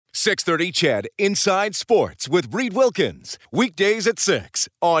630 CHED Inside Sports with Reed Wilkins. Weekdays at 6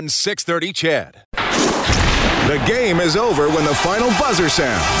 on 630 CHED. The game is over when the final buzzer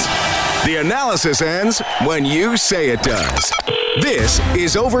sounds. The analysis ends when you say it does. This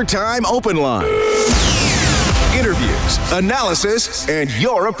is Overtime Open Line. Interviews, analysis, and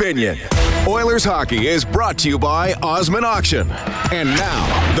your opinion. Oilers hockey is brought to you by Osmond Auction. And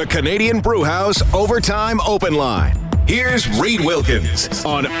now, the Canadian Brewhouse Overtime Open Line. Here's Reed Wilkins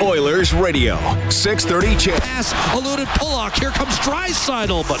on Oilers Radio, 630 CHED. Pass eluded Pulock. Here comes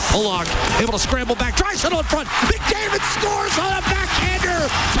Draisaitl, but Pulock able to scramble back. Draisaitl in front. McDavid scores on a backhander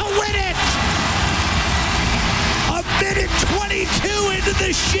to win it. A minute 22 into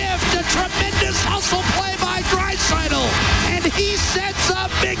the shift. A tremendous hustle play by Draisaitl. And he sets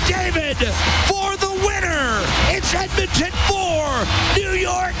up McDavid for the winner. It's Edmonton 4, New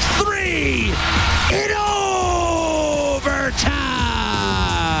York 3. In overtime.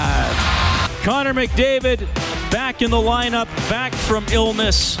 Connor McDavid back in the lineup, back from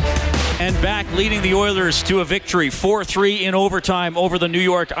illness, and back leading the Oilers to a victory. 4-3 in overtime over the New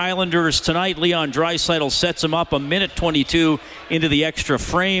York Islanders tonight. Leon Draisaitl sets him up a minute 22 into the extra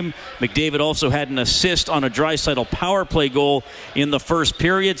frame. McDavid also had an assist on a Draisaitl power play goal in the first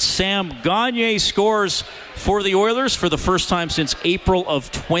period. Sam Gagner scores for the Oilers for the first time since April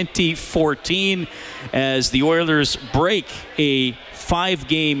of 2014 as the Oilers break a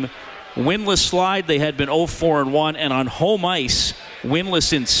 5-game winless slide. They had been 0-4-1, and on home ice,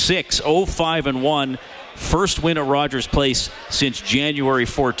 winless in 6, 0-5-1. First win at Rogers Place since January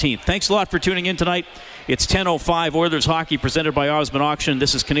 14th. Thanks a lot for tuning in tonight. It's 10:05, Oilers hockey presented by Osmond Auction.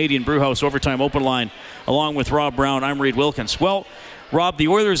 This is Canadian Brewhouse Overtime Open Line. Along with Rob Brown, I'm Reed Wilkins. Well, Rob, the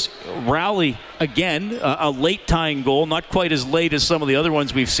Oilers rally again, a late tying goal, not quite as late as some of the other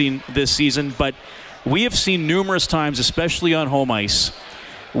ones we've seen this season, but we have seen numerous times, especially on home ice,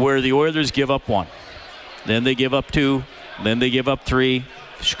 where the Oilers give up 1. Then they give up 2. Then they give up 3.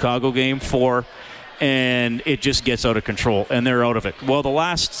 Chicago game 4. And it just gets out of control, and they're out of it. Well, the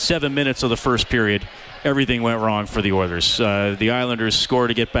last 7 minutes of the first period, everything went wrong for the Oilers. The Islanders score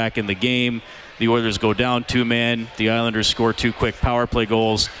to get back in the game. The Oilers go down 2-man. The Islanders score 2 quick power play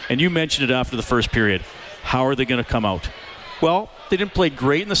goals. And you mentioned it after the first period. How are they going to come out? Well, they didn't play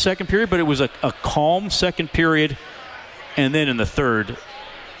great in the second period, but it was a calm second period. And then in the third,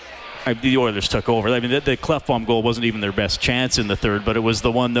 the Oilers took over. I mean, the Klefbom goal wasn't even their best chance in the third, but it was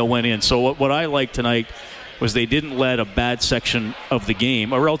the one that went in. So what I liked tonight was they didn't let a bad section of the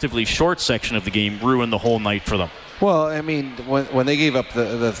game, a relatively short section of the game, ruin the whole night for them. Well, I mean, when they gave up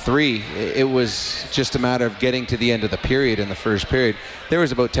the 3, it was just a matter of getting to the end of the period in the first period. There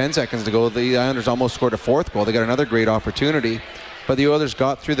was about 10 seconds to go. The Islanders almost scored a 4th goal. They got another great opportunity, but the Oilers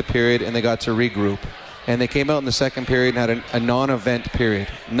got through the period and they got to regroup. And they came out in the second period and had a non-event period.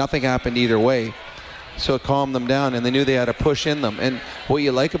 Nothing happened either way. So it calmed them down, and they knew they had a push in them. And what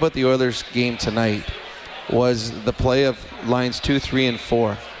you like about the Oilers game tonight was the play of lines 2, 3, and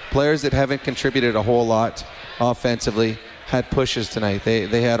 4. Players that haven't contributed a whole lot offensively had pushes tonight.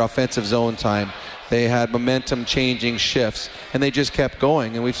 They had offensive zone time. They had momentum-changing shifts, and they just kept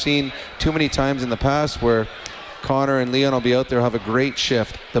going. And we've seen too many times in the past where Connor and Leon will be out there, have a great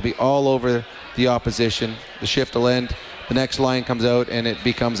shift. They'll be all over the opposition. The shift will end. The next line comes out and it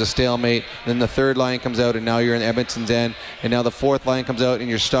becomes a stalemate. Then the third line comes out and now you're in Edmonton's end. And now the fourth line comes out and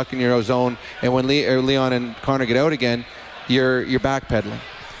you're stuck in your zone. And when Leon and Connor get out again, you're backpedaling.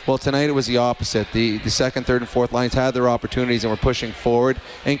 Well, tonight it was the opposite. The second, third, and fourth lines had their opportunities and were pushing forward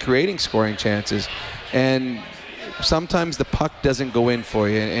and creating scoring chances. And sometimes the puck doesn't go in for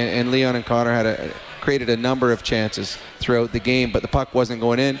you. And Leon and Connor created a number of chances throughout the game, but the puck wasn't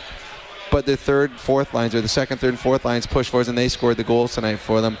going in. But the third, fourth lines, or the second, third, and fourth lines pushed forward, and they scored the goals tonight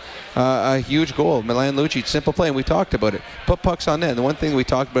for them. A huge goal. Milan Lucic, simple play, and we talked about it. Put pucks on net. And the one thing we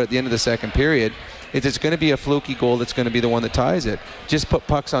talked about at the end of the second period is it's going to be a fluky goal that's going to be the one that ties it. Just put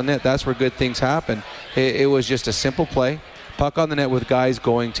pucks on net. That's where good things happen. It was just a simple play. Puck on the net with guys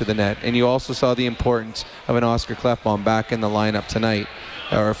going to the net. And you also saw the importance of an Oscar Klefbom back in the lineup tonight,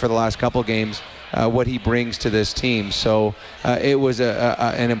 or for the last couple games. What he brings to this team. So it was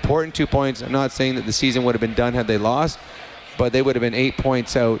an important 2 points. I'm not saying that the season would have been done had they lost, but they would have been 8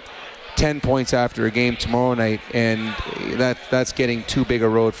 points out, 10 points after a game tomorrow night, and that's getting too big a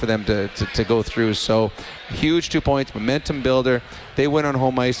road for them to go through. So huge 2 points, momentum builder. They went on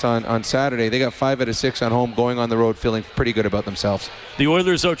home ice on Saturday. They got 5 out of 6 on home, going on the road, feeling pretty good about themselves. The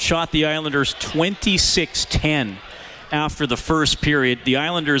Oilers outshot the Islanders 26-10 after the first period. The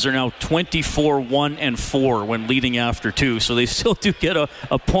Islanders are now 24-1-4 when leading after 2, so they still do get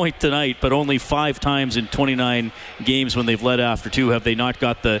a point tonight, but only 5 times in 29 games when they've led after 2 have they not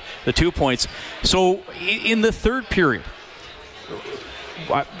got the 2 points. So in the third period,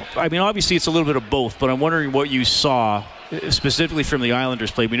 I mean, obviously it's a little bit of both, but I'm wondering what you saw specifically from the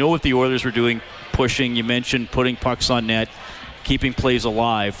Islanders play. We know what the Oilers were doing, pushing. You mentioned putting pucks on net, keeping plays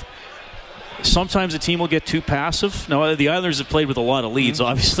alive. Sometimes a team will get too passive. Now, the Islanders have played with a lot of leads,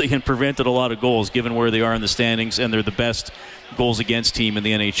 obviously, and prevented a lot of goals, given where they are in the standings, and they're the best goals against team in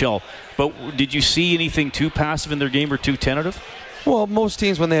the NHL. But did you see anything too passive in their game or too tentative? Well, most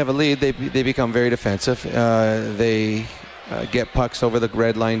teams, when they have a lead, they become very defensive. They get pucks over the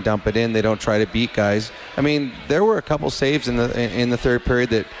red line, dump it in. They don't try to beat guys. I mean, there were a couple saves in the third period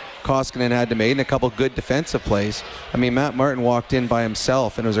that Koskinen had to make, and a couple good defensive plays. I mean, Matt Martin walked in by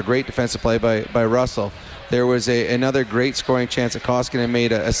himself, and it was a great defensive play by Russell. There was another great scoring chance that Koskinen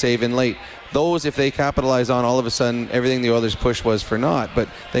made a save in late. Those, if they capitalize on, all of a sudden, everything the Oilers pushed was for naught. But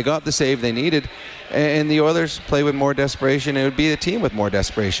they got the save they needed, and the Oilers play with more desperation. It would be the team with more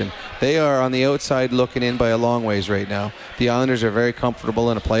desperation. They are on the outside looking in by a long ways right now. The Islanders are very comfortable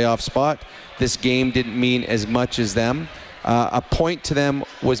in a playoff spot. This game didn't mean as much as them. A point to them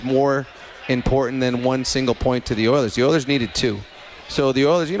was more important than one single point to the Oilers. The Oilers needed 2. So the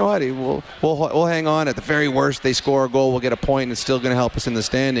Oilers, you know what, we'll hang on. At the very worst, they score a goal, we'll get a point, and it's still going to help us in the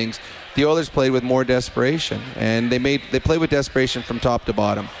standings. The Oilers played with more desperation, and they played with desperation from top to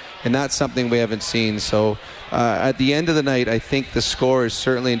bottom, and that's something we haven't seen. So at the end of the night, I think the score is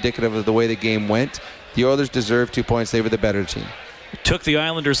certainly indicative of the way the game went. The Oilers deserved 2 points. They were the better team. It took the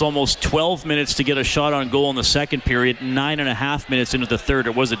Islanders almost 12 minutes to get a shot on goal in the second period, 9.5 minutes into the third.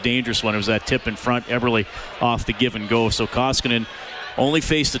 It was a dangerous one. It was that tip in front, Eberle off the give and go. So Koskinen only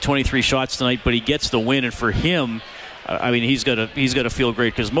faced the 23 shots tonight, but he gets the win. And for him, I mean, he's got to feel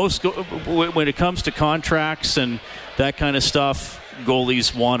great, because when it comes to contracts and that kind of stuff,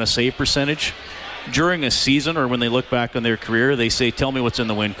 goalies want a save percentage. During a season, or when they look back on their career, they say, tell me what's in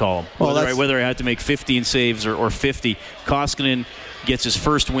the win column. Well, whether I had to make 15 saves or 50. Koskinen gets his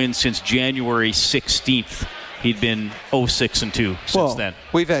first win since January 16th. He'd been 0-6-2 since then.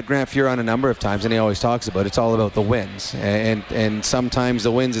 We've had Grant Fuhr on a number of times, and he always talks about it's all about the wins. And sometimes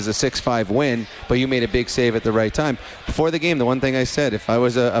the wins is a 6-5 win, but you made a big save at the right time. Before the game, the one thing I said, if I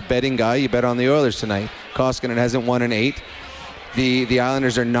was a betting guy, you bet on the Oilers tonight. Koskinen hasn't won in 8. The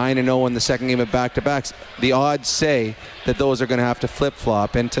Islanders are 9-0 in the second game of back-to-backs. The odds say that those are going to have to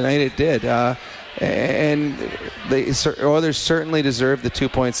flip-flop, and tonight it did. And the Oilers certainly deserved the 2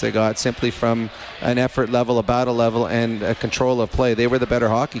 points they got, simply from an effort level, a battle level, and a control of play. They were the better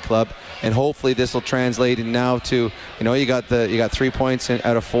hockey club, and hopefully this will translate in now to, you got 3 points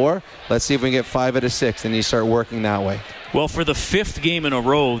out of 4. Let's see if we can get 5 out of 6, and you start working that way. Well, for the 5th game in a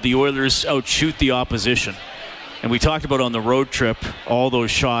row, the Oilers outshoot the opposition. And we talked about on the road trip all those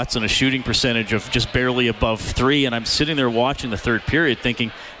shots and a shooting percentage of just barely above 3. And I'm sitting there watching the third period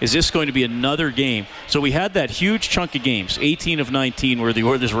thinking, is this going to be another game? So we had that huge chunk of games, 18 of 19, where the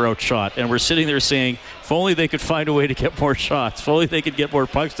Oilers were outshot. And we're sitting there saying, if only they could find a way to get more shots. If only they could get more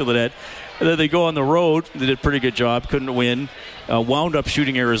pucks to the net. And then they go on the road. They did a pretty good job. Couldn't win. Wound up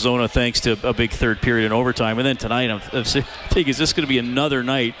shooting Arizona thanks to a big third period in overtime. And then tonight, I'm thinking, is this going to be another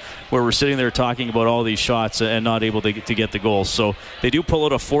night where we're sitting there talking about all these shots and not able to get the goals? So they do pull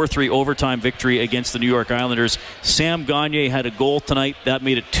out a 4-3 overtime victory against the New York Islanders. Sam Gagner had a goal tonight. That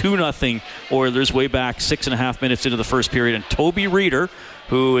made it 2-0 Oilers way back 6.5 minutes into the first period. And Toby Reeder,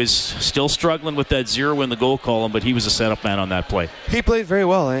 who is still struggling with that 0 in the goal column, but he was a setup man on that play. He played very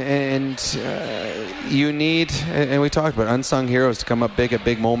well, and you need, and we talked about unsung heroes to come up big at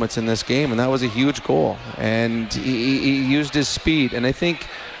big moments in this game, and that was a huge goal. And he used his speed, and I think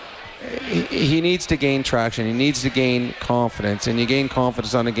he needs to gain traction. He needs to gain confidence, and you gain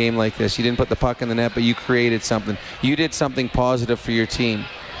confidence on a game like this. You didn't put the puck in the net, but you created something. You did something positive for your team.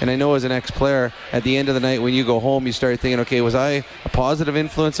 And I know as an ex-player, at the end of the night when you go home, you start thinking, okay, was I a positive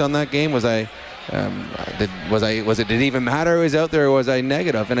influence on that game? Did it even matter who was out there, or was I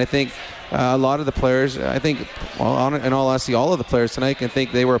negative? And I think a lot of the players, in all honesty, all of the players tonight can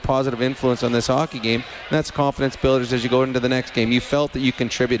think they were a positive influence on this hockey game. And that's confidence builders as you go into the next game. You felt that you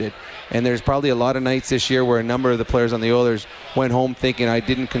contributed. And there's probably a lot of nights this year where a number of the players on the Oilers went home thinking I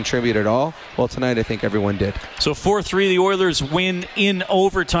didn't contribute at all. Well, tonight I think everyone did. So 4-3, the Oilers win in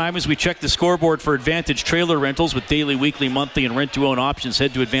overtime. As we check the scoreboard for Advantage Trailer Rentals with daily, weekly, monthly, and rent-to-own options,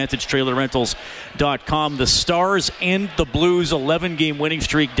 head to AdvantageTrailerRentals.com. The Stars end the Blues' 11-game winning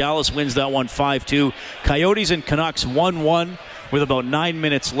streak. Dallas wins that one 5-2. Coyotes and Canucks 1-1. with about 9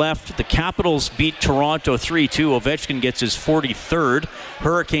 minutes left. The Capitals beat Toronto 3-2. Ovechkin gets his 43rd.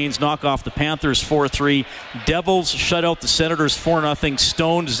 Hurricanes knock off the Panthers 4-3. Devils shut out the Senators 4-0.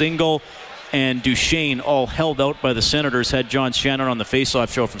 Stone, Zingle, and Duchesne all held out by the Senators. Had John Shannon on the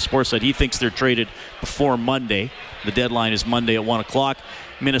Face-Off show from Sportsnet. He thinks they're traded before Monday. The deadline is Monday at 1 o'clock.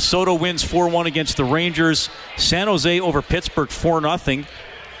 Minnesota wins 4-1 against the Rangers. San Jose over Pittsburgh 4-0.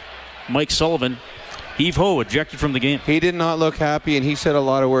 Mike Sullivan, heave-ho, ejected from the game. He did not look happy, and he said a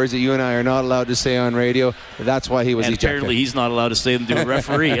lot of words that you and I are not allowed to say on radio. That's why he was ejected. Apparently he's not allowed to say them to a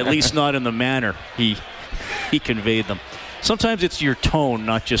referee, at least not in the manner he conveyed them. Sometimes it's your tone,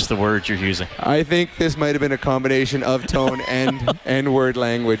 not just the words you're using. I think this might have been a combination of tone and word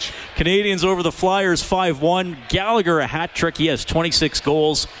language. Canadians over the Flyers 5-1. Gallagher a hat trick. He has 26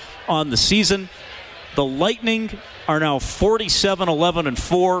 goals on the season. The Lightning are now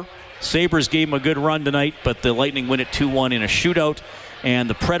 47-11-4. Sabres gave them a good run tonight, but the Lightning win it 2-1 in a shootout. And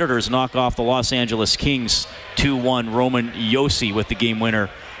the Predators knock off the Los Angeles Kings 2-1. Roman Josi with the game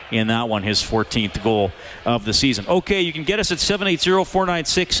winner in that one, his 14th goal of the season. Okay, you can get us at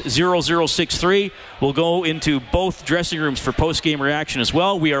 780-496-0063. We'll go into both dressing rooms for post-game reaction as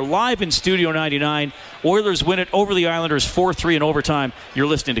well. We are live in Studio 99. Oilers win it over the Islanders 4-3 in overtime. You're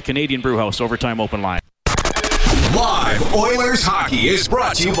listening to Canadian Brewhouse Overtime Open Line. Live Oilers hockey is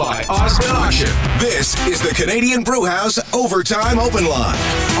brought to you by Osmond Auction. This is the Canadian Brewhouse Overtime Open Line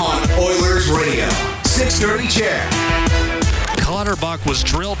on Oilers Radio. 630 CHED. Clutterbuck was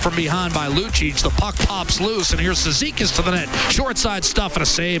drilled from behind by Lucic. The puck pops loose, and here's Cizikas to the net. Short side stuff and a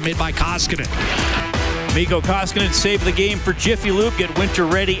save made by Koskinen. Mikko Koskinen saved the game for Jiffy Lube. Get winter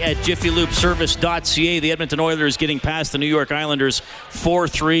ready at jiffylubeservice.ca. The Edmonton Oilers getting past the New York Islanders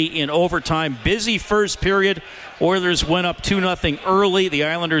 4-3 in overtime. Busy first period. Oilers went up 2-0 early. The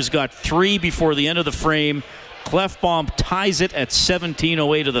Islanders got 3 before the end of the frame. Klefbom ties it at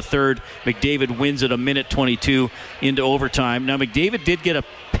 17:08 of the third. McDavid wins it a minute 22 into overtime. Now, McDavid did get a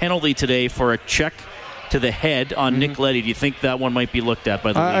penalty today for a check to the head on Nick Leddy. Do you think that one might be looked at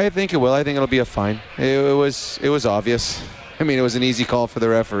by the league? I think it will. I think it'll be a fine. It was obvious. I mean, it was an easy call for the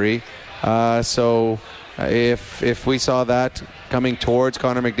referee. So if we saw that coming towards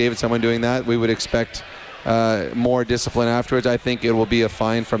Connor McDavid, someone doing that, we would expect more discipline afterwards. I think it will be a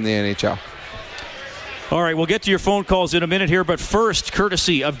fine from the NHL. All right, we'll get to your phone calls in a minute here, but first,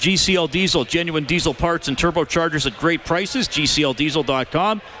 courtesy of GCL Diesel, genuine diesel parts and turbochargers at great prices,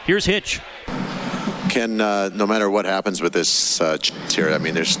 GCLDiesel.com. Here's Hitch. Ken, no matter what happens with this here, I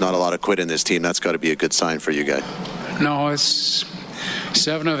mean, there's not a lot of quit in this team. That's got to be a good sign for you guys. No, it's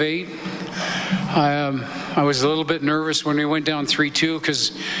 7 of 8. I was a little bit nervous when we went down 3-2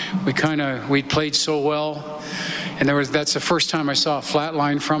 because we played so well, and that's the first time I saw a flat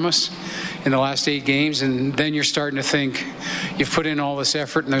line from us in the last 8 games, and then you're starting to think you've put in all this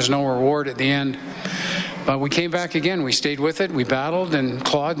effort and there's no reward at the end. But we came back again. We stayed with it. We battled and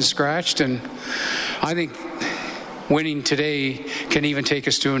clawed and scratched, and I think winning today can even take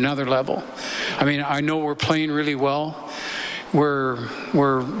us to another level. I mean, I know we're playing really well.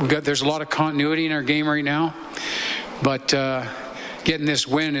 There's a lot of continuity in our game right now, but getting this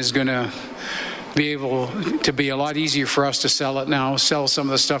win is going to be able to be a lot easier for us to sell some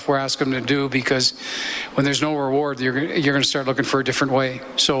of the stuff we're asking them to do, because when there's no reward, you're going to start looking for a different way.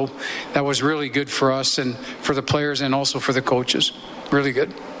 So that was really good for us and for the players and also for the coaches. Really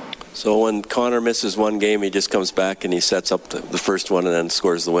good. So when Connor misses one game, he just comes back and he sets up the first one and then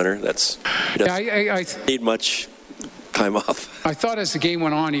scores the winner. I need much time off. I thought as the game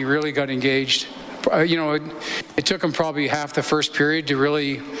went on, he really got engaged. It took him probably half the first period to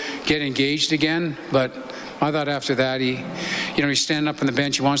really get engaged again, but I thought after that he's standing up on the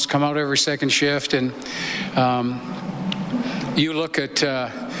bench. He wants to come out every second shift, and you look at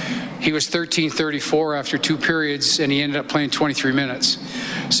he was 13-34 after 2 periods, and he ended up playing 23 minutes.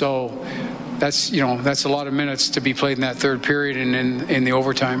 So that's a lot of minutes to be played in that third period and in the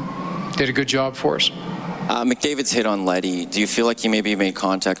overtime. Did a good job for us. McDavid's hit on Leddy. Do you feel like he maybe made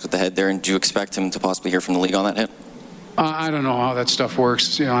contact with the head there, and do you expect him to possibly hear from the league on that hit? I don't know how that stuff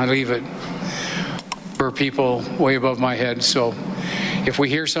works. I leave it for people way above my head. So if we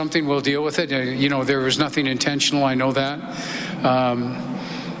hear something, we'll deal with it. There was nothing intentional. I know that.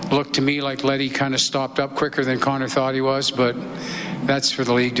 Looked to me like Leddy kind of stopped up quicker than Connor thought he was, but that's for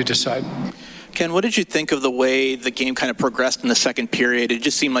the league to decide. Ken, what did you think of the way the game kind of progressed in the second period? It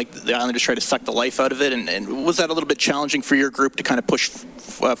just seemed like the Islanders tried to suck the life out of it, and was that a little bit challenging for your group to kind of push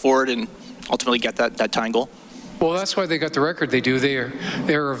forward and ultimately get that tying goal? Well, that's why they got the record they do.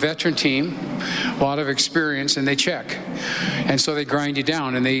 They're a veteran team, a lot of experience, and they check, and so they grind you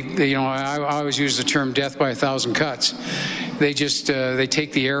down. And I always use the term "death by 1,000 cuts." they just they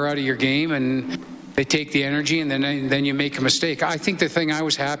take the air out of your game, and they take the energy, and then you make a mistake. I think the thing I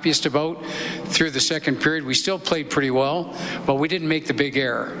was happiest about through the second period, we still played pretty well, but we didn't make the big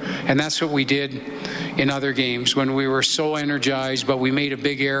error. And that's what we did in other games when we were so energized, but we made a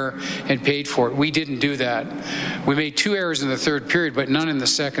big error and paid for it. We didn't do that. We made 2 errors in the third period, but none in the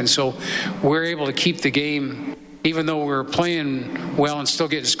second. So we're able to keep the game. Even though we were playing well and still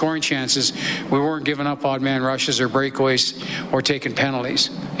getting scoring chances, we weren't giving up odd man rushes or breakaways or taking penalties.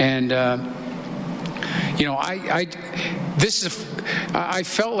 And I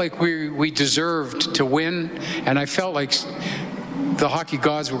felt like we deserved to win, and I felt like the hockey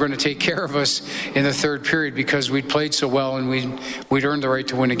gods were going to take care of us in the third period because we'd played so well and we'd earned the right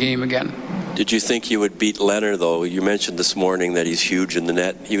to win a game again. Did you think you would beat Leonard, though? You mentioned this morning that he's huge in the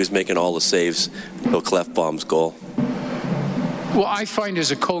net. He was making all the saves until Klefbom's goal. Well, I find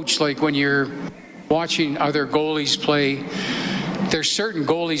as a coach, like when you're watching other goalies play, there's certain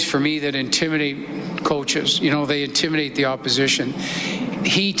goalies for me that intimidate coaches. They intimidate the opposition.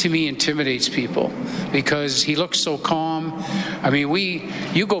 He, to me, intimidates people because he looks so calm. I mean,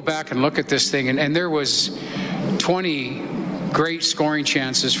 you go back and look at this thing, and there was 20 great scoring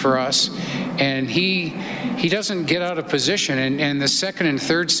chances for us, and he doesn't get out of position. And the second and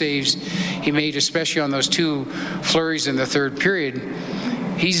third saves he made, especially on those 2 flurries in the third period,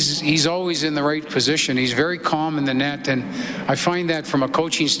 he's always in the right position. He's very calm in the net, and I find that from a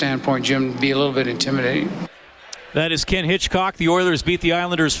coaching standpoint, Jim, to be a little bit intimidating. That is Ken Hitchcock. The Oilers beat the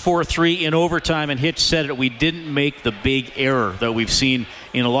Islanders 4-3 in overtime, and Hitch said it. We didn't make the big error that we've seen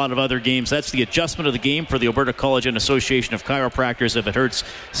in a lot of other games. That's the adjustment of the game for the Alberta College and Association of Chiropractors. If it hurts,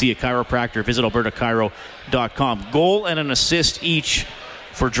 see a chiropractor. Visit albertachiro.com. Goal and an assist each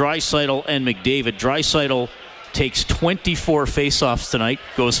for Draisaitl and McDavid. Draisaitl takes 24 faceoffs tonight,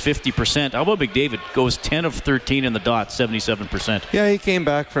 goes 50%. How about McDavid? Goes 10 of 13 in the dot, 77%. Yeah, he came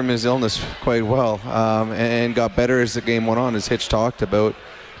back from his illness quite well and got better as the game went on, as Hitch talked about.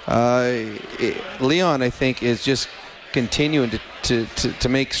 Leon, I think, is just continuing to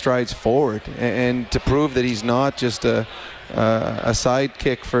make strides forward and to prove that he's not just a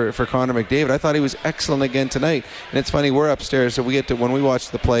sidekick for Connor McDavid. I thought he was excellent again tonight. And it's funny, we're upstairs, so when we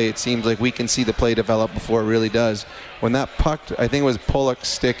watch the play, it seems like we can see the play develop before it really does. When that puck, I think it was Pollock's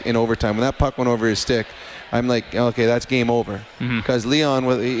stick in overtime, when that puck went over his stick, I'm like, okay, that's game over. Because Leon,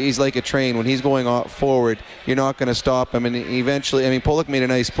 he's like a train. When he's going forward, you're not going to stop him. And eventually, Pollock made a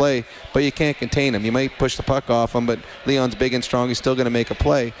nice play, but you can't contain him. You might push the puck off him, but Leon's big and strong. He's still going to make a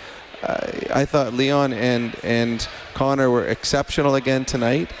play. I thought Leon and Connor were exceptional again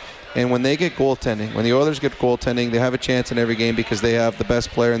tonight. And when they get goaltending, when the Oilers get goaltending, they have a chance in every game because they have the best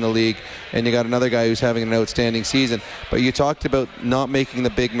player in the league. And you got another guy who's having an outstanding season. But you talked about not making the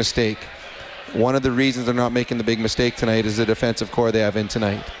big mistake. One of the reasons they're not making the big mistake tonight is the defensive core they have in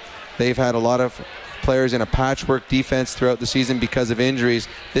tonight. They've had a lot of players in a patchwork defense throughout the season because of injuries.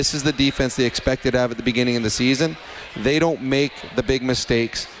 This is the defense they expected to have at the beginning of the season. They don't make the big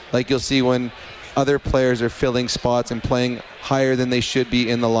mistakes like you'll see when other players are filling spots and playing higher than they should be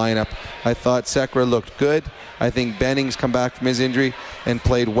in the lineup. I thought Sekera looked good. I think Benning's come back from his injury and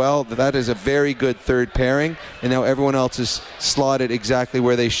played well. That is a very good third pairing, and now everyone else is slotted exactly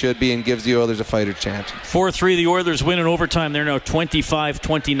where they should be and gives the Oilers a fighter chance. 4-3, the Oilers win in overtime. They're now 25,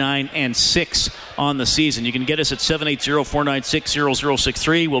 29, and 6 on the season. You can get us at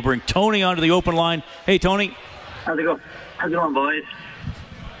 780-496-0063. We'll bring Tony onto the open line. Hey, Tony. How's it going, boys?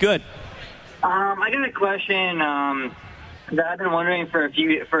 Good. I got a question that I've been wondering for a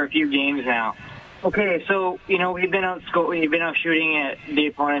few games now. Okay, so we've been out shooting at the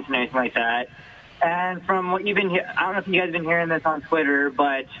opponents and everything like that. And from what you've been I don't know if you guys have been hearing this on Twitter,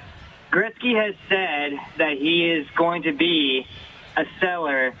 but Gretzky has said that he is going to be a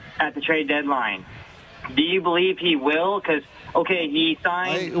seller at the trade deadline. Do you believe he will? Because he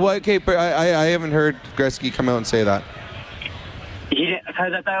signed. I haven't heard Gretzky come out and say that.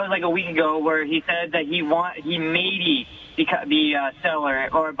 Because I thought it was like a week ago where he said that he maybe be a seller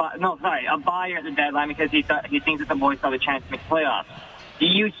a buyer at the deadline because he thinks that the boys have a chance to make playoffs. Do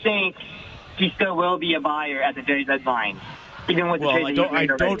you think he still will be a buyer at the trade deadline? Even with the trade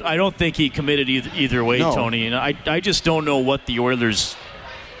I don't think he committed either way, no. Tony. And I just don't know what the Oilers,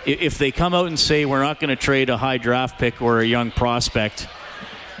 if they come out and say we're not going to trade a high draft pick or a young prospect,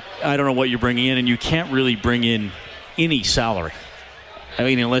 I don't know what you're bringing in, and you can't really bring in any salary.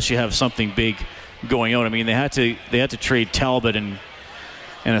 Unless you have something big going out. They had to trade Talbot and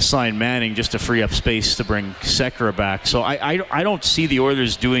assign Manning just to free up space to bring Sekera back. So I don't see the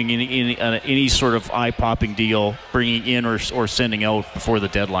Oilers doing any sort of eye-popping deal, bringing in or sending out before the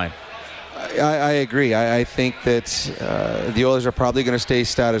deadline. I agree. I think that the Oilers are probably going to stay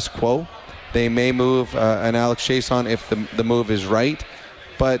status quo. They may move an Alex Chiasson if the move is right,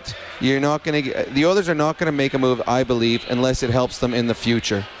 but the Oilers are not going to make a move, I believe, unless it helps them in the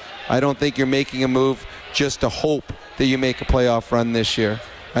future. I don't think you're making a move just to hope that you make a playoff run this year.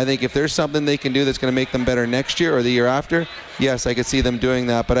 I think if there's something they can do that's going to make them better next year or the year after, yes, I could see them doing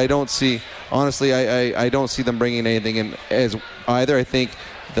that. But I don't see, honestly, I don't see them bringing anything in as either. I think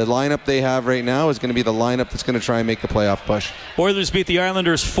the lineup they have right now is going to be the lineup that's going to try and make the playoff push. Oilers beat the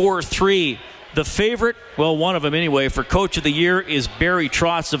Islanders 4-3. The favorite, well, one of them anyway, for Coach of the Year is Barry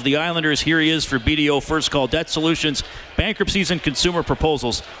Trotz of the Islanders. Here he is for BDO First Call Debt Solutions, Bankruptcies and Consumer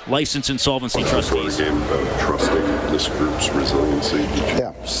Proposals, Licensed Insolvency Trustees. Game about trusting this group's resiliency. Did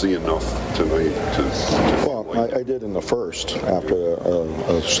you see enough tonight to Well, I did in the first after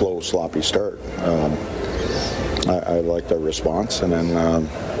a slow, sloppy start. I liked our response, and then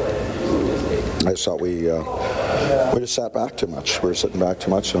I just thought we just sat back too much. We were sitting back too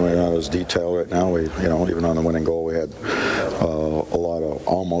much, and we're not as detailed right now. We, even on the winning goal, we had a lot of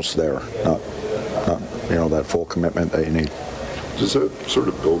almost there, not that full commitment that you need. Does that sort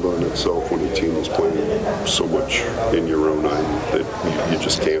of build on itself when your team is playing so much in your own end that you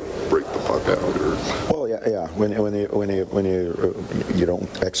just can't break the puck out? Or? Well, yeah. When you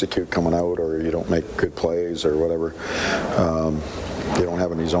don't execute coming out, or you don't make good plays or whatever, you don't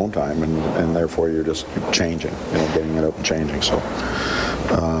have any zone time, and therefore you're just changing, getting it up and changing. So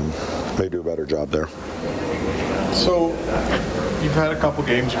they do a better job there. So you've had a couple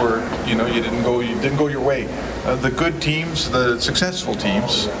games where you didn't go your way. The good teams, the successful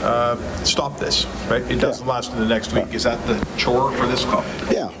teams, stop this, right? It doesn't last in the next week. Is that the chore for this cup?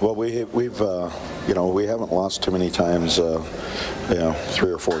 Yeah. Well, we've we haven't lost too many times.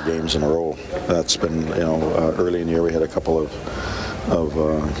 3 or 4 games in a row. That's been early in the year we had a couple of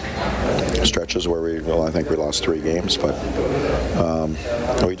stretches where I think we lost 3 games, but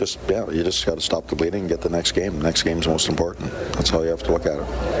you just got to stop the bleeding and get the next game. The next game's most important. That's how you have to look at it.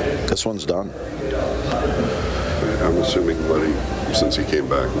 This one's done. I'm assuming, Buddy, since he came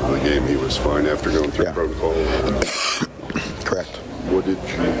back into the game, he was fine after going through protocol. Correct. What did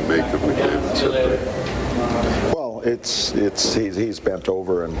you make of McDavid today? Well, he's bent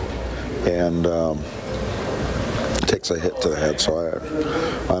over and takes a hit to the head, so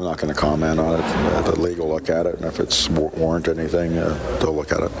I'm not going to comment on it. The league will look at it, and if it's warrant anything, they'll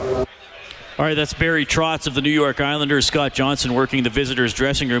look at it. All right, that's Barry Trotz of the New York Islanders. Scott Johnson working the visitors'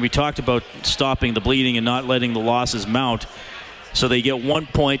 dressing room. He talked about stopping the bleeding and not letting the losses mount. So they get 1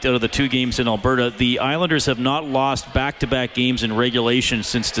 point out of the 2 games in Alberta. The Islanders have not lost back-to-back games in regulation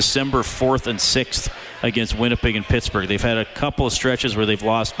since December 4th and 6th against Winnipeg and Pittsburgh. They've had a couple of stretches where they've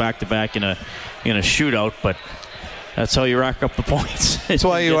lost back-to-back in a shootout, but that's how you rack up the points. That's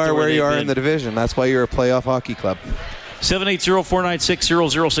why you are where you are in the division. That's why you're a playoff hockey club.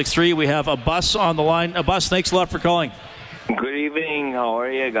 780-496-0063. We have a bus on the line. A bus, thanks a lot for calling. Good evening. How are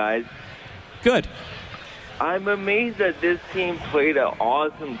you guys? Good. I'm amazed that this team played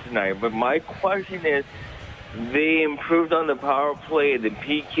awesome tonight, but my question is, they improved on the power play, the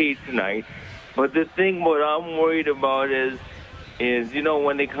PK tonight, but the thing what I'm worried about is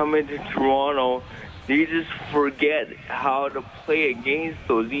when they come into Toronto, they just forget how to play against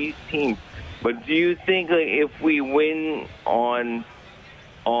those East teams. But do you think if we win on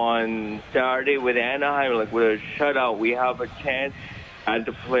Saturday with Anaheim, with a shutout, we have a chance at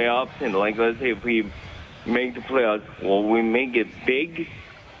the playoffs? And let's say if we make the playoffs, will we make it big,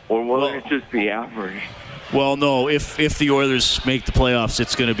 or will it just be average? Well, no. If the Oilers make the playoffs,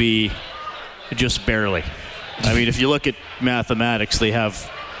 it's going to be just barely. I mean, if you look at mathematics, they have,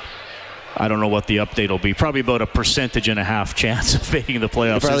 I don't know what the update will be, probably about 1.5% chance of making the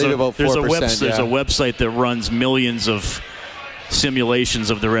playoffs. There's a website that runs millions of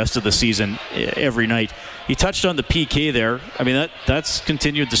simulations of the rest of the season every night. He touched on the PK there. I mean, that's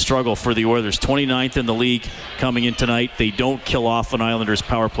continued the struggle for the Oilers. 29th in the league coming in tonight. They don't kill off an Islanders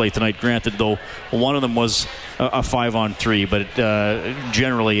power play tonight. Granted, though, one of them was a 5-on-3, but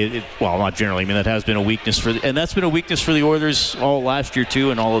generally, not generally. I mean, that has been a weakness and that's been a weakness for the Oilers all last year too,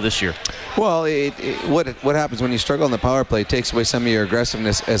 and all of this year. Well, what happens when you struggle on the power play? It takes away some of your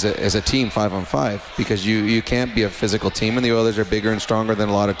aggressiveness as a team 5-on-5, because you can't be a physical team, and the Oilers are bigger and stronger than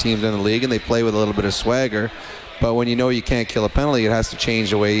a lot of teams in the league, and they play with a little bit of swagger. But when you know you can't kill a penalty, it has to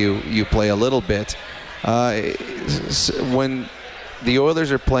change the way you play a little bit. When the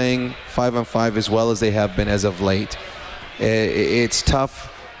Oilers are playing 5-on-5 as well as they have been as of late, it's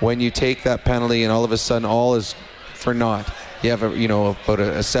tough when you take that penalty and all of a sudden all is for naught. You have about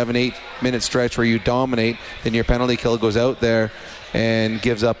a 7-8 minute stretch where you dominate, then your penalty kill goes out there, and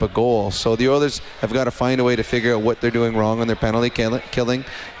gives up a goal. So the Oilers have got to find a way to figure out what they're doing wrong on their penalty killing.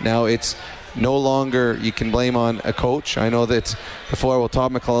 Now it's no longer you can blame on a coach. I know that before, well,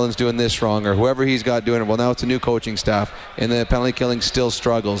 Todd McLellan's doing this wrong, or whoever he's got doing it. Well, now it's a new coaching staff, and the penalty killing still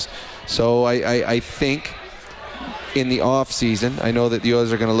struggles. So I think in the off season, I know that the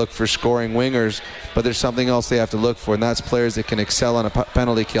Oilers are going to look for scoring wingers, but there's something else they have to look for, and that's players that can excel on a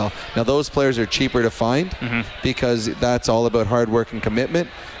penalty kill. Now those players are cheaper to find because that's all about hard work and commitment,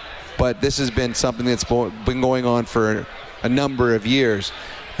 but this has been something that's been going on for a number of years.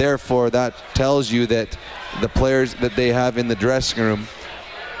 Therefore, that tells you that the players that they have in the dressing room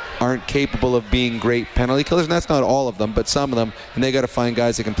aren't capable of being great penalty killers, and that's not all of them, but some of them, and they got to find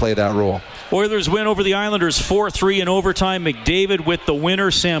guys that can play that role. Oilers win over the Islanders 4-3 in overtime. McDavid with the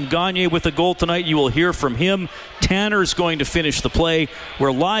winner. Sam Gagner with the goal tonight. You will hear from him. Tanner's going to finish the play.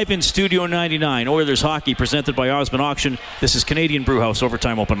 We're live in Studio 99. Oilers hockey presented by Osmond Auction. This is Canadian Brewhouse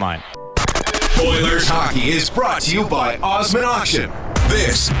Overtime Open Line. Oilers hockey is brought to you by Osmond Auction.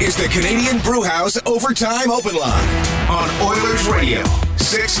 This is the Canadian Brewhouse Overtime Open Line on Oilers Radio,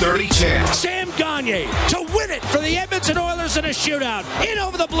 630 CHED. Sam Gagner to win it for the Edmonton Oilers in a shootout. In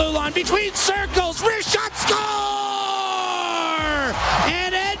over the blue line, between circles, wrist shot, score!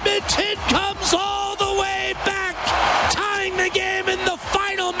 And Edmonton comes all the way back, tying the game in the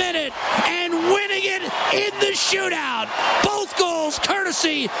final minute and winning it in the shootout. Both goals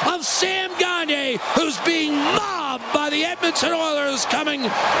courtesy of Sam Gagner, who's being mobbed by the Edmonton Oilers, coming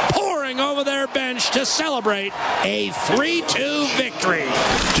pouring over their bench to celebrate a 3-2 victory.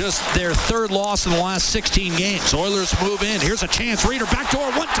 Just their third loss in the last 16 games. Oilers move in. Here's a chance. Reader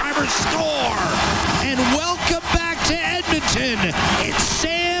backdoor one-timer, score! And welcome back to Edmonton. It's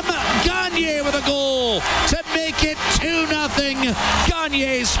Sam Gagner with a goal to make it 2-0.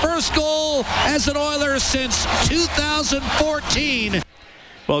 Gagner's first goal as an Oiler since 2014.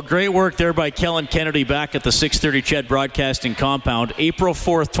 Well, great work there by Kellen Kennedy back at the 630 CHED Broadcasting Compound. April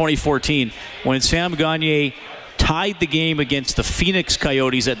 4th, 2014, when Sam Gagner tied the game against the Phoenix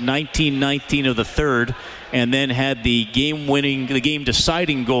Coyotes at 19-19 of the third, and then had the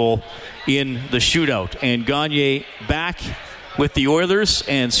game-deciding goal in the shootout. And Gagner back with the Oilers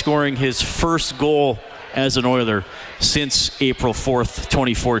and scoring his first goal as an Oiler since April 4th,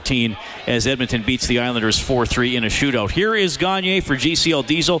 2014, as Edmonton beats the Islanders 4-3 in a shootout. Here is Gagner for GCL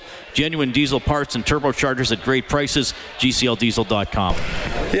Diesel. Genuine diesel parts and turbochargers at great prices. GCLDiesel.com.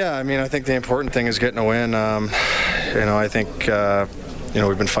 Yeah, I mean, I think the important thing is getting a win. I think,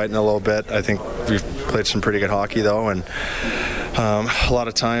 we've been fighting a little bit. I think we've played some pretty good hockey, though, and a lot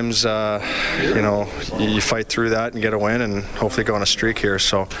of times, you fight through that and get a win and hopefully go on a streak here.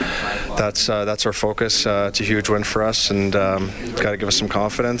 So that's our focus. It's a huge win for us, and it's got to give us some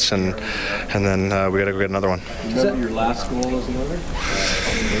confidence, and then we got to go get another one. Is that your last goal as an Oiler?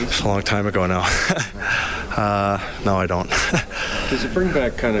 It's a long time ago now. No, I don't. Does it bring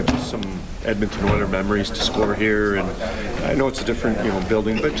back kind of some Edmonton Oiler memories to score here? And I know it's a different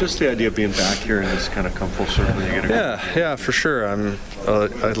building, but just the idea of being back here and just kind of come full circle. Yeah, for sure.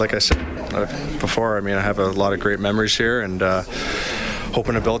 Like I said before, I have a lot of great memories here, and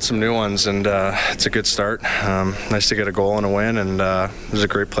hoping to build some new ones, and it's a good start. Nice to get a goal and a win, and it was a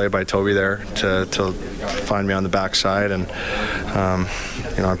great play by Toby there to find me on the backside, and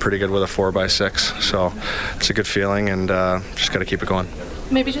I'm pretty good with a 4x6, so it's a good feeling, and just got to keep it going.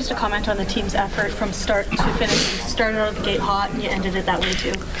 Maybe just a comment on the team's effort from start to finish. You started out of the gate hot, and you ended it that way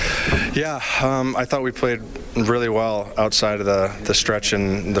too. Yeah, I thought we played really well outside of the stretch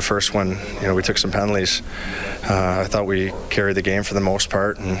in the first one. We took some penalties. I thought we carried the game for the most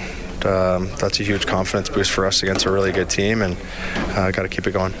part, and that's a huge confidence boost for us against a really good team, and got to keep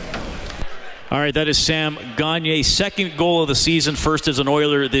it going. All right, that is Sam Gagner's second goal of the season, first as an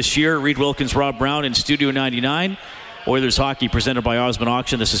Oiler this year. Reed Wilkins, Rob Brown in Studio 99. Oilers hockey presented by Osmond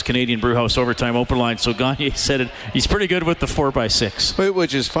Auction. This is Canadian Brewhouse Overtime Open Line. So Gagner said it. He's pretty good with the 4x6.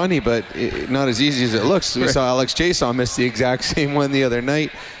 Which is funny, but not as easy as it looks. We saw Alex Jason miss the exact same one the other night.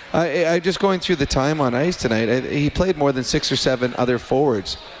 I just going through the time on ice tonight. He played more than 6 or 7 other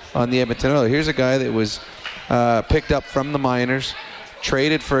forwards on the Edmonton Oilers. Here's a guy that was picked up from the minors,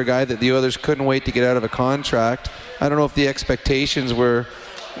 traded for a guy that the Oilers couldn't wait to get out of a contract. I don't know if the expectations were,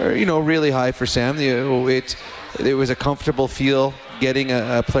 really high for Sam. It was a comfortable feel getting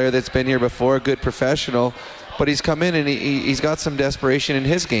a player that's been here before, a good professional, but he's come in and he's got some desperation in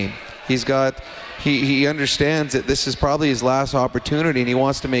his game. He understands that this is probably his last opportunity and he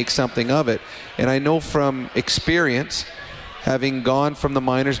wants to make something of it. And I know from experience, having gone from the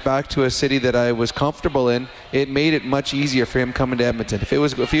minors back to a city that I was comfortable in, it made it much easier for him coming to Edmonton. If he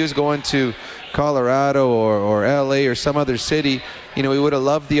was going to Colorado or LA or some other city, he would have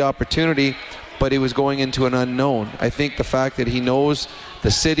loved the opportunity, but he was going into an unknown. I think the fact that he knows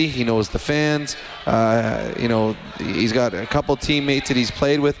the city, he knows the fans, he's got a couple teammates that he's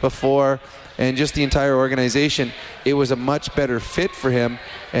played with before, and just the entire organization, it was a much better fit for him,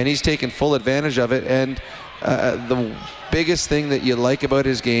 and he's taken full advantage of it. And the biggest thing that you like about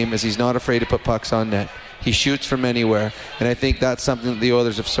his game is he's not afraid to put pucks on net. He shoots from anywhere, and I think that's something that the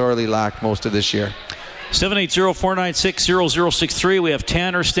Oilers have sorely lacked most of this year. 780-496-0063. We have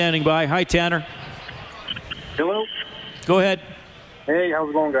Tanner standing by. Hi, Tanner. Hello. Go ahead. Hey, how's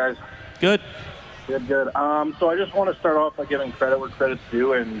it going, guys? Good. Good. So I just want to start off by giving credit where credit's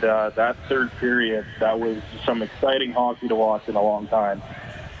due, and that third period, that was some exciting hockey to watch in a long time.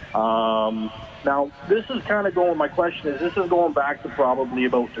 Now, this is kind of going, my question is, this is going back to probably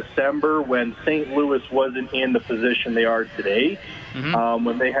about December when St. Louis wasn't in the position they are today,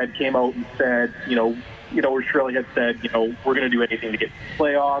 when they had came out and said, where Shirley had said, we're going to do anything to get to the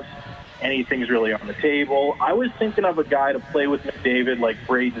playoffs. Anything's really on the table. I was thinking of a guy to play with McDavid like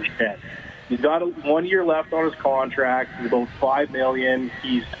Brayden Schenn. He's got 1 year left on his contract. He's about $5 million.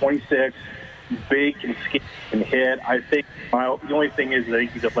 He's 26. He's big, can skate, can hit. I think the only thing is that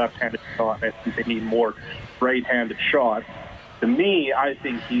he's a left-handed shot. I think they need more right-handed shots. To me, I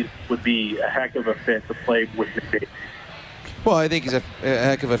think he would be a heck of a fit to play with McDavid. Well, I think he's a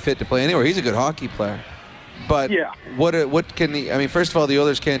heck of a fit to play anywhere. He's a good hockey player. But what can he... I mean, first of all, the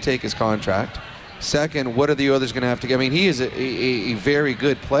Oilers can't take his contract. Second, what are the Oilers going to have to get? I mean, he is a very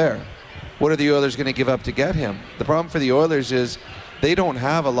good player. What are the Oilers going to give up to get him? The problem for the Oilers is they don't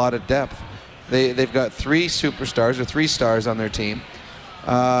have a lot of depth. They've got 3 superstars or 3 stars on their team.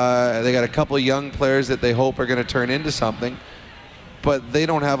 They got a couple young players that they hope are going to turn into something. But they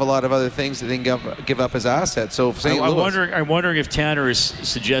don't have a lot of other things that they can give up as assets. So St. Louis... I'm wondering if Tanner is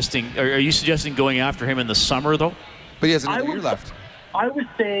suggesting... Are you suggesting going after him in the summer, though? But he has another year left. I was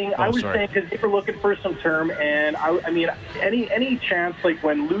saying because they were looking for some term, and I mean, any chance, like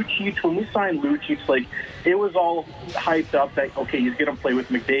when we signed Lucic, like it was all hyped up that, okay, he's going to play with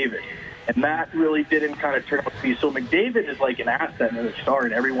McDavid. And that really didn't kind of turn out to be. So McDavid is like an asset and a star,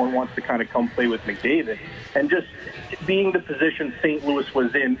 and everyone wants to kind of come play with McDavid. And just being the position St. Louis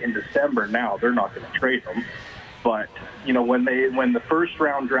was in December, now they're not going to trade him. But, when the first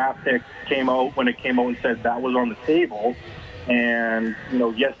round draft pick came out and said that was on the table, and,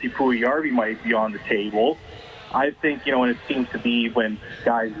 Jesse Puljujärvi might be on the table, I think, and it seems to be when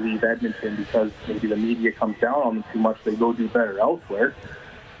guys leave Edmonton because maybe the media comes down on them too much, they go do better elsewhere,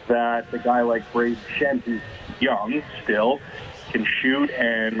 that the guy like Brayden Schenn, who's young still, can shoot,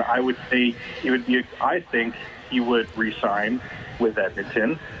 and I would say I think he would re-sign with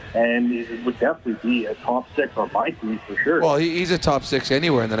Edmonton, and he would definitely be a top 6 on my team for sure. Well, he's a top 6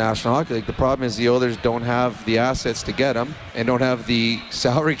 anywhere in the National Hockey League. The problem is the Oilers don't have the assets to get him and don't have the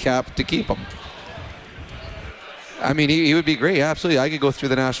salary cap to keep him. I mean, he would be great, absolutely. I could go through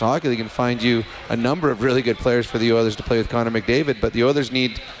the National Hockey League and find you a number of really good players for the Oilers to play with Connor McDavid, but the Oilers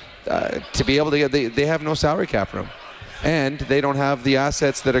need to be able to get... They have no salary cap room, and they don't have the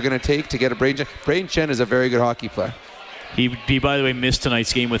assets that are going to take to get a Brayden Schenn. Brayden Schenn is a very good hockey player. He, by the way, missed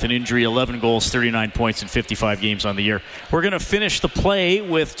tonight's game with an injury, 11 goals, 39 points in 55 games on the year. We're going to finish the play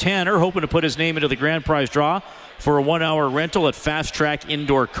with Tanner, hoping to put his name into the grand prize draw for a 1-hour rental at Fast Track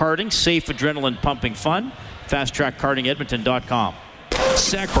Indoor Karting. Safe, adrenaline-pumping fun. FastTrackKartingEdmonton.com.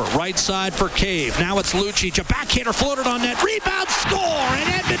 Sekera, right side for Cave. Now it's Lucic. A backhander floated on net. Rebound, score! And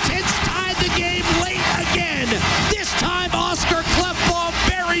Edmonton's tied the game late again. This time, Oscar Klefbom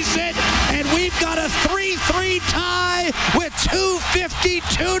buries it. And we've got a 3-3 tie with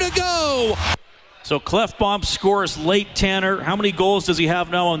 2:52 to go. So Klefbom scores late, Tanner. How many goals does he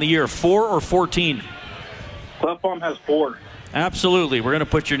have now on the year? 4 or 14? Klefbom has 4. Absolutely. We're going to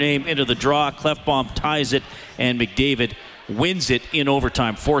put your name into the draw. Klefbom ties it, and McDavid wins it in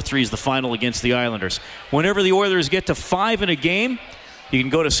overtime. 4-3 is the final against the Islanders. Whenever the Oilers get to 5 in a game, you can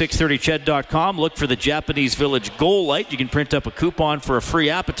go to 630ched.com, look for the Japanese Village Goal Light. You can print up a coupon for a free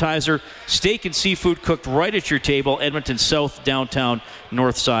appetizer, steak and seafood cooked right at your table, Edmonton South, Downtown,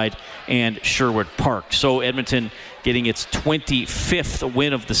 Northside, and Sherwood Park. So Edmonton getting its 25th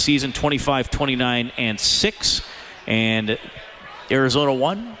win of the season, 25-29-6. And Arizona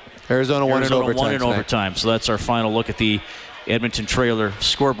won? Arizona won in overtime. So that's our final look at the Edmonton Trailer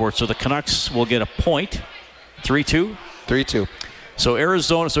scoreboard. So the Canucks will get a point. 3-2? 3-2. So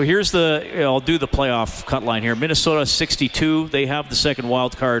Arizona, here's I'll do the playoff cut line here. Minnesota 62, they have the second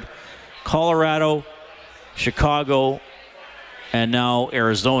wild card. Colorado, Chicago, and now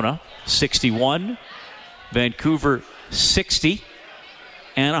Arizona 61. Vancouver 60.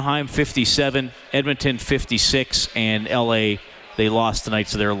 Anaheim 57, Edmonton 56, and LA They lost tonight,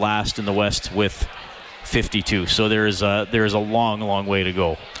 so they're last in the West with 52. So there is a long way to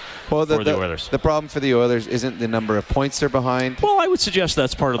go. Well, for the Oilers. The problem for the Oilers isn't the number of points they're behind. Well, I would suggest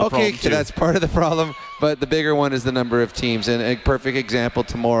that's part of the problem, too. Okay, that's part of the problem, but the bigger one is the number of teams. And a perfect example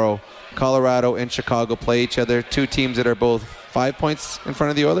tomorrow, Colorado and Chicago play each other, two teams that are both 5 points in front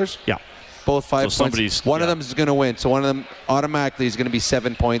of the Oilers. Yeah. Both 5 points. One of them is going to win, so one of them automatically is going to be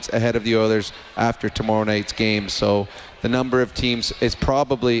 7 points ahead of the Oilers after tomorrow night's game. So the number of teams is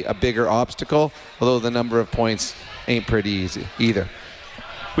probably a bigger obstacle, although the number of points ain't pretty easy either.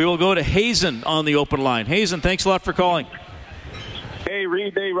 We will go to Hazen on the open line. Hazen, thanks a lot for calling. Hey,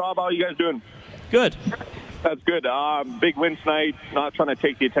 Reed. Hey, Rob. How are you guys doing? Good. That's good. Big win tonight. Not trying to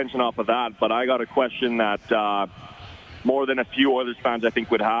take the attention off of that, but I got a question that more than a few Oilers fans I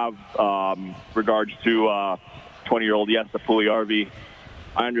think would have regards to 20-year-old Jesse Puljujärvi.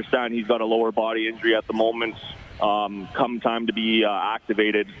 I understand he's got a lower body injury at the moment. Come time to be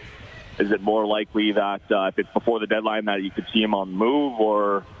activated, is it more likely that if it's before the deadline that you could see him on the move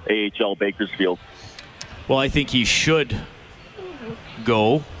or AHL Bakersfield? Well, I think he should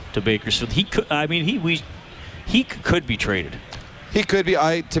go to Bakersfield. He could. I mean, he could be traded. He could be.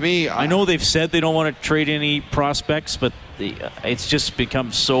 I know they've said they don't want to trade any prospects, but it's just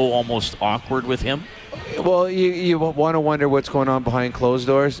become so almost awkward with him. Well, you want to wonder what's going on behind closed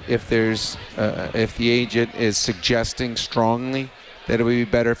doors. If there's if the agent is suggesting strongly that it would be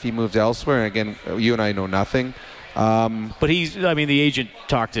better if he moved elsewhere. And again, you and I know nothing. But the agent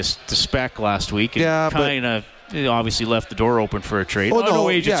talked to Speck last week and kind of obviously left the door open for a trade. Well, no,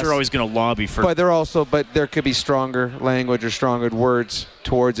 agents are always going to lobby for. But there could be stronger language or stronger words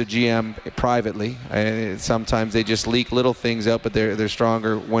towards a GM privately. And sometimes they just leak little things out, but they're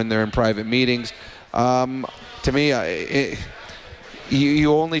stronger when they're in private meetings. To me,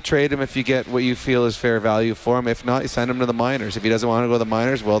 you only trade him if you get what you feel is fair value for him. If not, you send him to the minors. If he doesn't want to go to the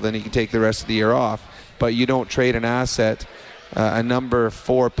minors, well, then he can take the rest of the year off. But you don't trade an asset, a number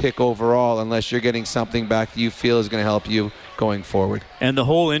 4 pick overall, unless you're getting something back that you feel is going to help you going forward. And the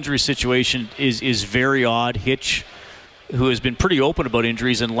whole injury situation is very odd. Hitch, who has been pretty open about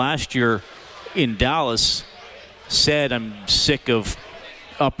injuries, and last year in Dallas said, I'm sick of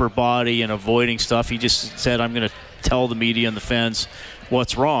upper body and avoiding stuff. He just said, I'm going to tell the media and the fans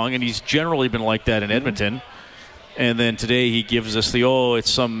what's wrong, and he's generally been like that in Edmonton. And then today he gives us it's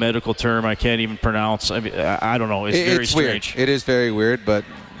some medical term I can't even pronounce. I mean, I don't know. It's very strange. Weird. It is very weird, but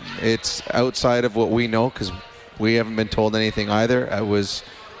it's outside of what we know because we haven't been told anything either. I was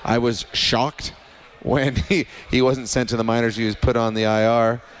shocked when he wasn't sent to the minors. He was put on the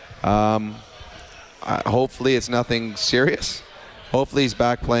IR. Hopefully it's nothing serious. Hopefully he's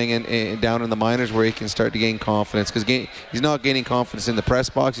back playing down in the minors where he can start to gain confidence, because he's not gaining confidence in the press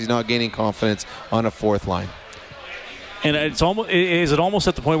box. He's not gaining confidence on a fourth line. And is it almost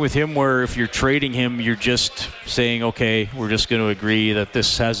at the point with him where if you're trading him, you're just saying, okay, we're just going to agree that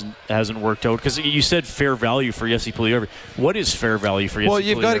this hasn't worked out? Because you said fair value for Jesse Puljujärvi. What is fair value for Jesse Puljujärvi? Well,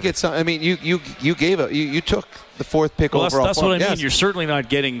 you've got to get some. I mean, you took the 4th pick overall. That's what I mean. You're certainly not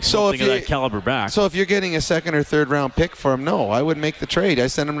getting something of that caliber back. So if you're getting a 2nd or 3rd round pick for him, no, I would make the trade. I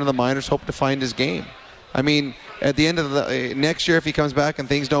send him to the minors, hope to find his game. I mean, at the end of the next year, if he comes back and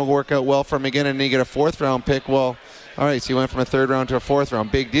things don't work out well for him again, and you get a 4th round pick, well, all right, so he went from a 3rd round to a 4th round,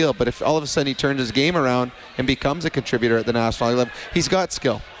 big deal. But if all of a sudden he turns his game around and becomes a contributor at the national level, he's got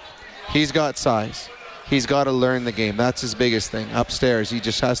skill, he's got size, he's got to learn the game. That's his biggest thing upstairs. He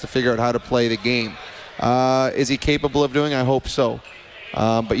just has to figure out how to play the game. Is he capable of doing? I hope so.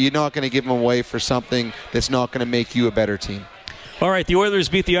 But you're not going to give him away for something that's not going to make you a better team. All right, the Oilers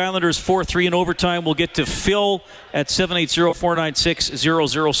beat the Islanders 4-3 in overtime. We'll get to Phil at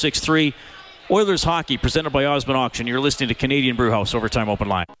 780-496-0063. Oilers hockey presented by Osmond Auction. You're listening to Canadian Brewhouse Overtime Open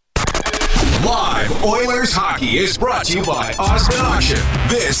Line. Live Oilers hockey is brought to you by Osmond Auction.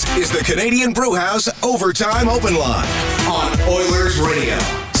 This is the Canadian Brewhouse Overtime Open Line on Oilers Radio.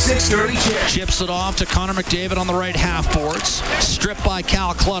 6:30 CHED. Chips it off to Connor McDavid on the right half boards. Stripped by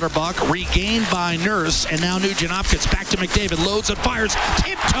Cal Clutterbuck. Regained by Nurse. And now Nugent Hopkins back to McDavid. Loads and fires.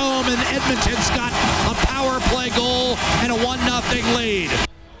 Tipped home, and Edmonton's got a power play goal and a 1-0 lead.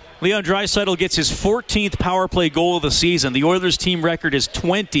 Leon Draisaitl gets his 14th power play goal of the season. The Oilers team record is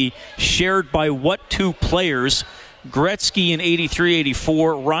 20, shared by what 2 players? Gretzky in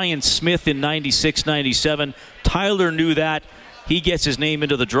 83-84, Ryan Smith in 96-97. Tyler knew that. He gets his name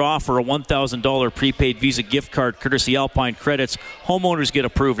into the draw for a $1,000 prepaid Visa gift card courtesy Alpine Credits. Homeowners get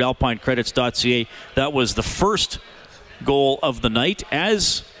approved, alpinecredits.ca. That was the first goal of the night,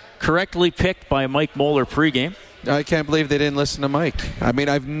 as correctly picked by Mike Moeller pregame. I can't believe they didn't listen to Mike. I mean,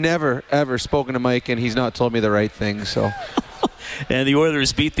 I've never, ever spoken to Mike, and he's not told me the right thing. So And the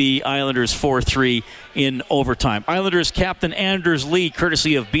Oilers beat the Islanders 4-3 in overtime. Islanders captain Anders Lee,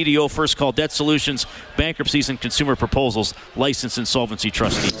 courtesy of BDO First Call Debt Solutions, Bankruptcies and Consumer Proposals, licensed insolvency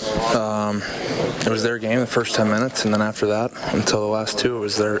trustee. It was their game the first 10 minutes, and then after that, until the last two, it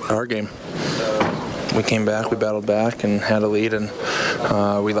was our game. We came back, we battled back, and had a lead, and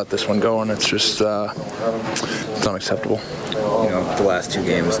we let this one go, and it's just it's unacceptable. You know, the last two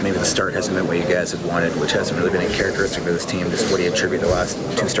games, maybe the start hasn't been what you guys have wanted, which hasn't really been a characteristic of this team. Just what do you attribute the last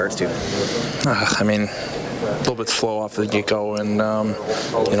two starts to? I mean, a little bit slow off the get-go, and you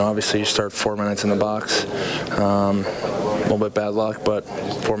know, obviously you start 4 minutes in the box. A little bit bad luck, but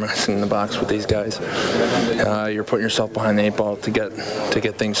 4 minutes in the box with these guys, you're putting yourself behind the 8 ball to get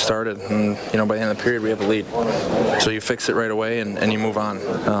things started. And you know, by the end of the period, we have a lead, so you fix it right away and you move on,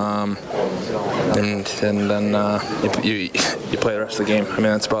 and then you play the rest of the game. I mean,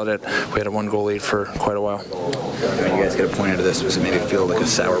 that's about it. We had a 1-goal lead for quite a while. You guys get a point out of this. Was it maybe feel like a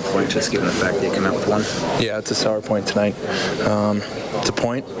sour point, just given the fact that you came out with one? Yeah, it's a sour point tonight. It's a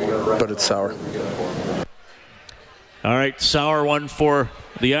point, but it's sour. All right, sour one for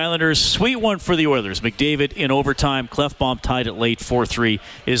the Islanders, sweet one for the Oilers. McDavid in overtime. Klefbom tied it late. 4-3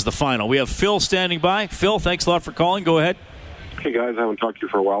 is the final. We have Phil standing by. Phil, thanks a lot for calling. Go ahead. Hey, guys. I haven't talked to you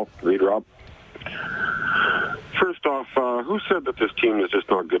for a while. Reed Rob. First off, who said that this team is just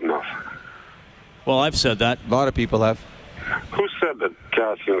not good enough? Well, I've said that. A lot of people have. Who said that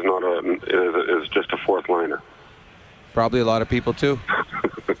Cassian's is just a fourth liner? Probably a lot of people, too.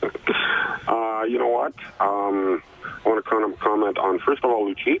 You know what? I want to kind of comment on, first of all,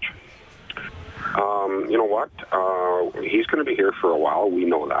 Lucic. You know what? He's going to be here for a while. We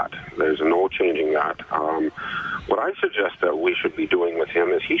know that. There's no changing that. What I suggest that we should be doing with him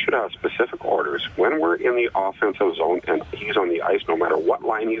is he should have specific orders. When we're in the offensive zone and he's on the ice, no matter what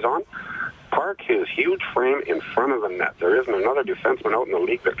line he's on, park his huge frame in front of the net. There isn't another defenseman out in the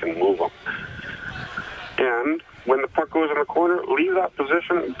league that can move him. And when the puck goes in the corner, leave that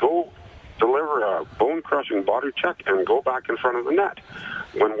position, go deliver a bone-crushing body check, and go back in front of the net.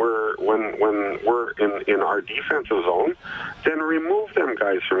 When we're in our defensive zone, then remove them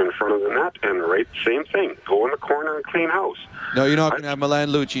guys from in front of the net, and same thing. Go in the corner and clean house. No, you're not going to have Milan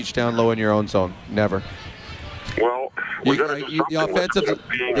Lucic down low in your own zone. Never. Well, we got to do something.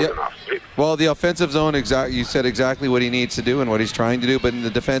 Well, the offensive zone, you said exactly what he needs to do and what he's trying to do, but in the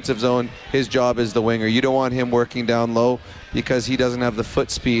defensive zone, his job is the winger. You don't want him working down low because he doesn't have the foot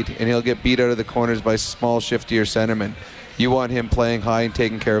speed, and he'll get beat out of the corners by small, shiftier centermen. You want him playing high and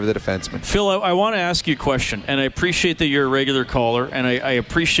taking care of the defenseman. Phil, I want to ask you a question, and I appreciate that you're a regular caller, and I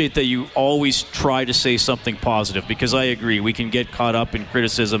appreciate that you always try to say something positive, because I agree, we can get caught up in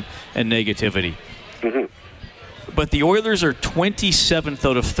criticism and negativity. Mm-hmm. But the Oilers are 27th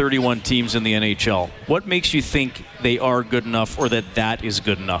out of 31 teams in the NHL. What makes you think they are good enough, or that is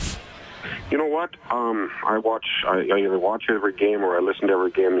good enough? You know what? I either watch every game or I listen to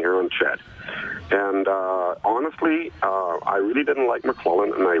every game here on Ched. And honestly, I really didn't like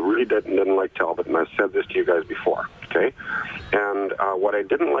McLellan, and I really didn't like Talbot, and I've said this to you guys before, okay? And what I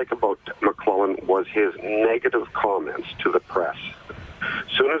didn't like about McLellan was his negative comments to the press.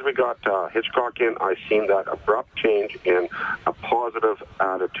 As soon as we got Hitchcock in, I seen that abrupt change in a positive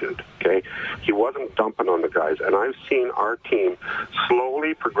attitude, okay? He wasn't dumping on the guys, and I've seen our team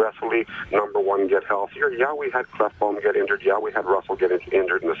slowly, progressively, number one, get healthier. Yeah, we had Klefbom get injured. Yeah, we had Russell get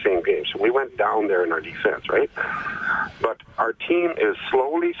injured in the same game. So we went down there in our defense, right? But our team is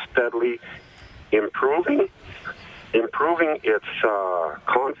slowly, steadily improving its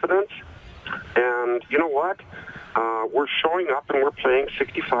confidence. And you know what? We're showing up and we're playing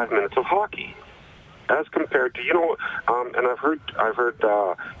 65 minutes of hockey, as compared to, and I've heard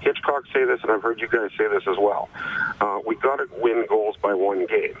Hitchcock say this, and I've heard you guys say this as well. We got to win goals by one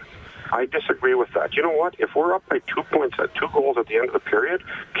game. I disagree with that. You know what? If we're up by 2 points at 2 goals at the end of the period,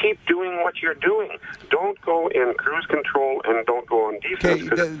 keep doing what you're doing. Don't go in cruise control and don't go on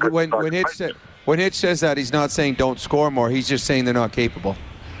defense. Okay, when Hitch says that, he's not saying don't score more. He's just saying they're not capable.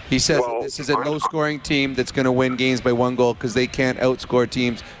 He says this is a no-scoring team that's going to win games by 1 goal because they can't outscore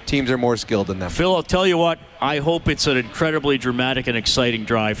teams. Teams are more skilled than them. Phil, I'll tell you what. I hope it's an incredibly dramatic and exciting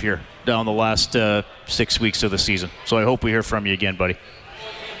drive here down the last 6 weeks of the season. So I hope we hear from you again, buddy.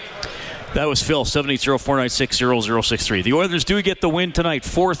 That was Phil, 780-496-0063. The Oilers do get the win tonight,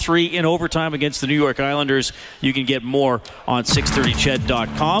 4-3 in overtime against the New York Islanders. You can get more on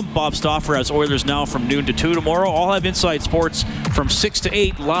 630ched.com. Bob Stauffer has Oilers Now from noon to 2 tomorrow. I'll have Inside Sports from 6 to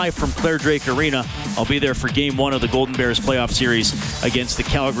 8 live from Claire Drake Arena. I'll be there for Game 1 of the Golden Bears playoff series against the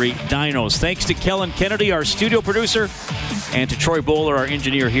Calgary Dinos. Thanks to Kellen Kennedy, our studio producer. and to Troy Bowler, our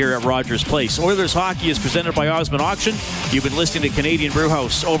engineer here at Rogers Place. Oilers Hockey is presented by Osmond Auction. You've been listening to Canadian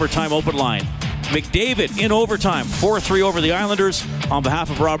Brewhouse Overtime Open Line. McDavid in overtime, 4-3 over the Islanders. On behalf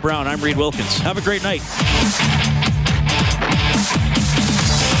of Rob Brown, I'm Reed Wilkins. Have a great night.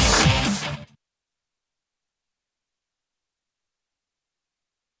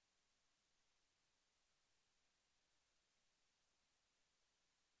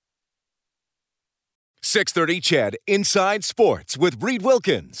 .630 CHED Inside Sports with Reed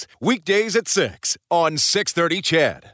Wilkins. Weekdays at 6 on 630 CHED.